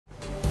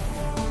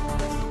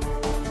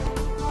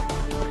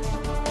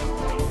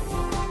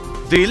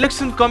The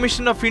Election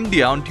Commission of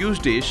India on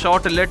Tuesday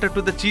shot a letter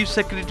to the Chief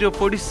Secretary of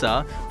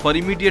Odisha for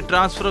immediate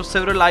transfer of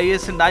several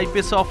IAS and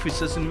IPS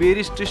officers in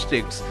various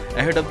districts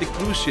ahead of the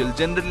crucial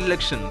general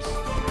elections.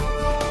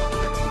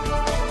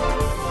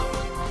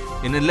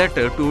 In a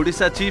letter to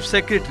Odisha Chief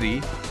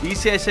Secretary,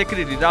 ECI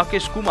Secretary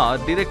Rakesh Kumar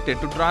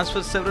directed to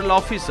transfer several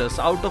officers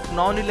out of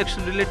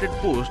non-election related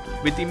posts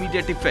with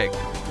immediate effect.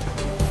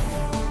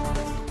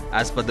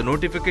 As per the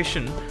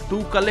notification,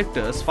 2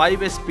 collectors,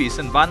 5 SPs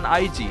and 1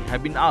 IG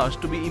have been asked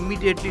to be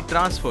immediately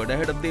transferred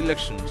ahead of the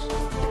elections.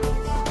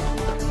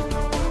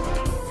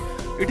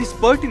 It is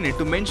pertinent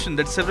to mention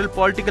that several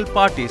political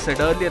parties had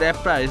earlier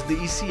apprised the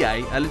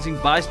ECI alleging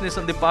biasness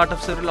on the part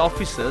of several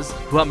officers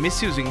who are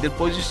misusing their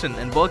position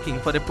and working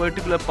for a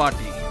particular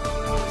party.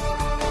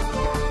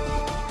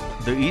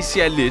 The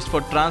ECI list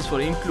for transfer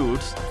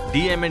includes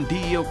DM and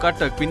DEO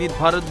Cuttack Vineet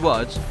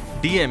Bharadwaj,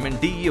 DM and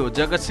DEO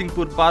Jagat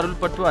Singhpur Parul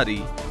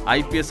Patwari,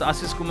 IPS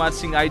Ashish Kumar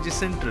Singh IG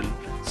Central,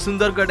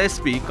 Sundargarh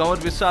SP Kanwar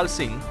Vishal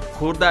Singh,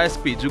 Khordha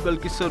SP Jugal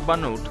Kishore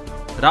Banot,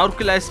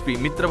 Raurkela SP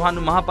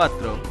Mitrabhanu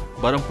Mahapatra,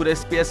 Barampur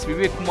SP S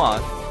Vivek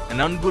Kumar, and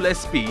Angul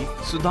SP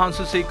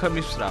Sudhanshu Shekhar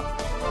Mishra.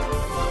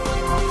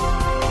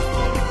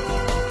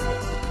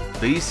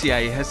 The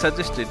ECI has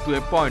suggested to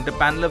appoint a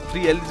panel of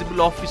 3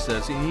 eligible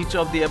officers in each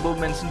of the above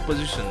mentioned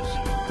positions.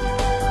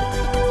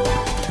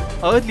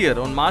 Earlier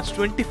on March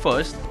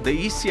 21st,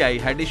 the ECI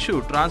had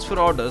issued transfer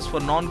orders for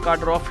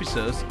non-cadre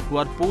officers who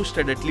are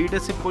posted at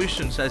leadership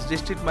positions as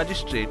District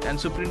Magistrate and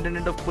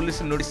Superintendent of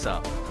Police in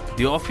Odisha.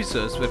 The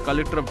officers were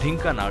Collector of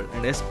Dhinkanal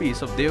and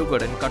SPs of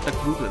Devgarh and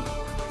Cuttack Rural.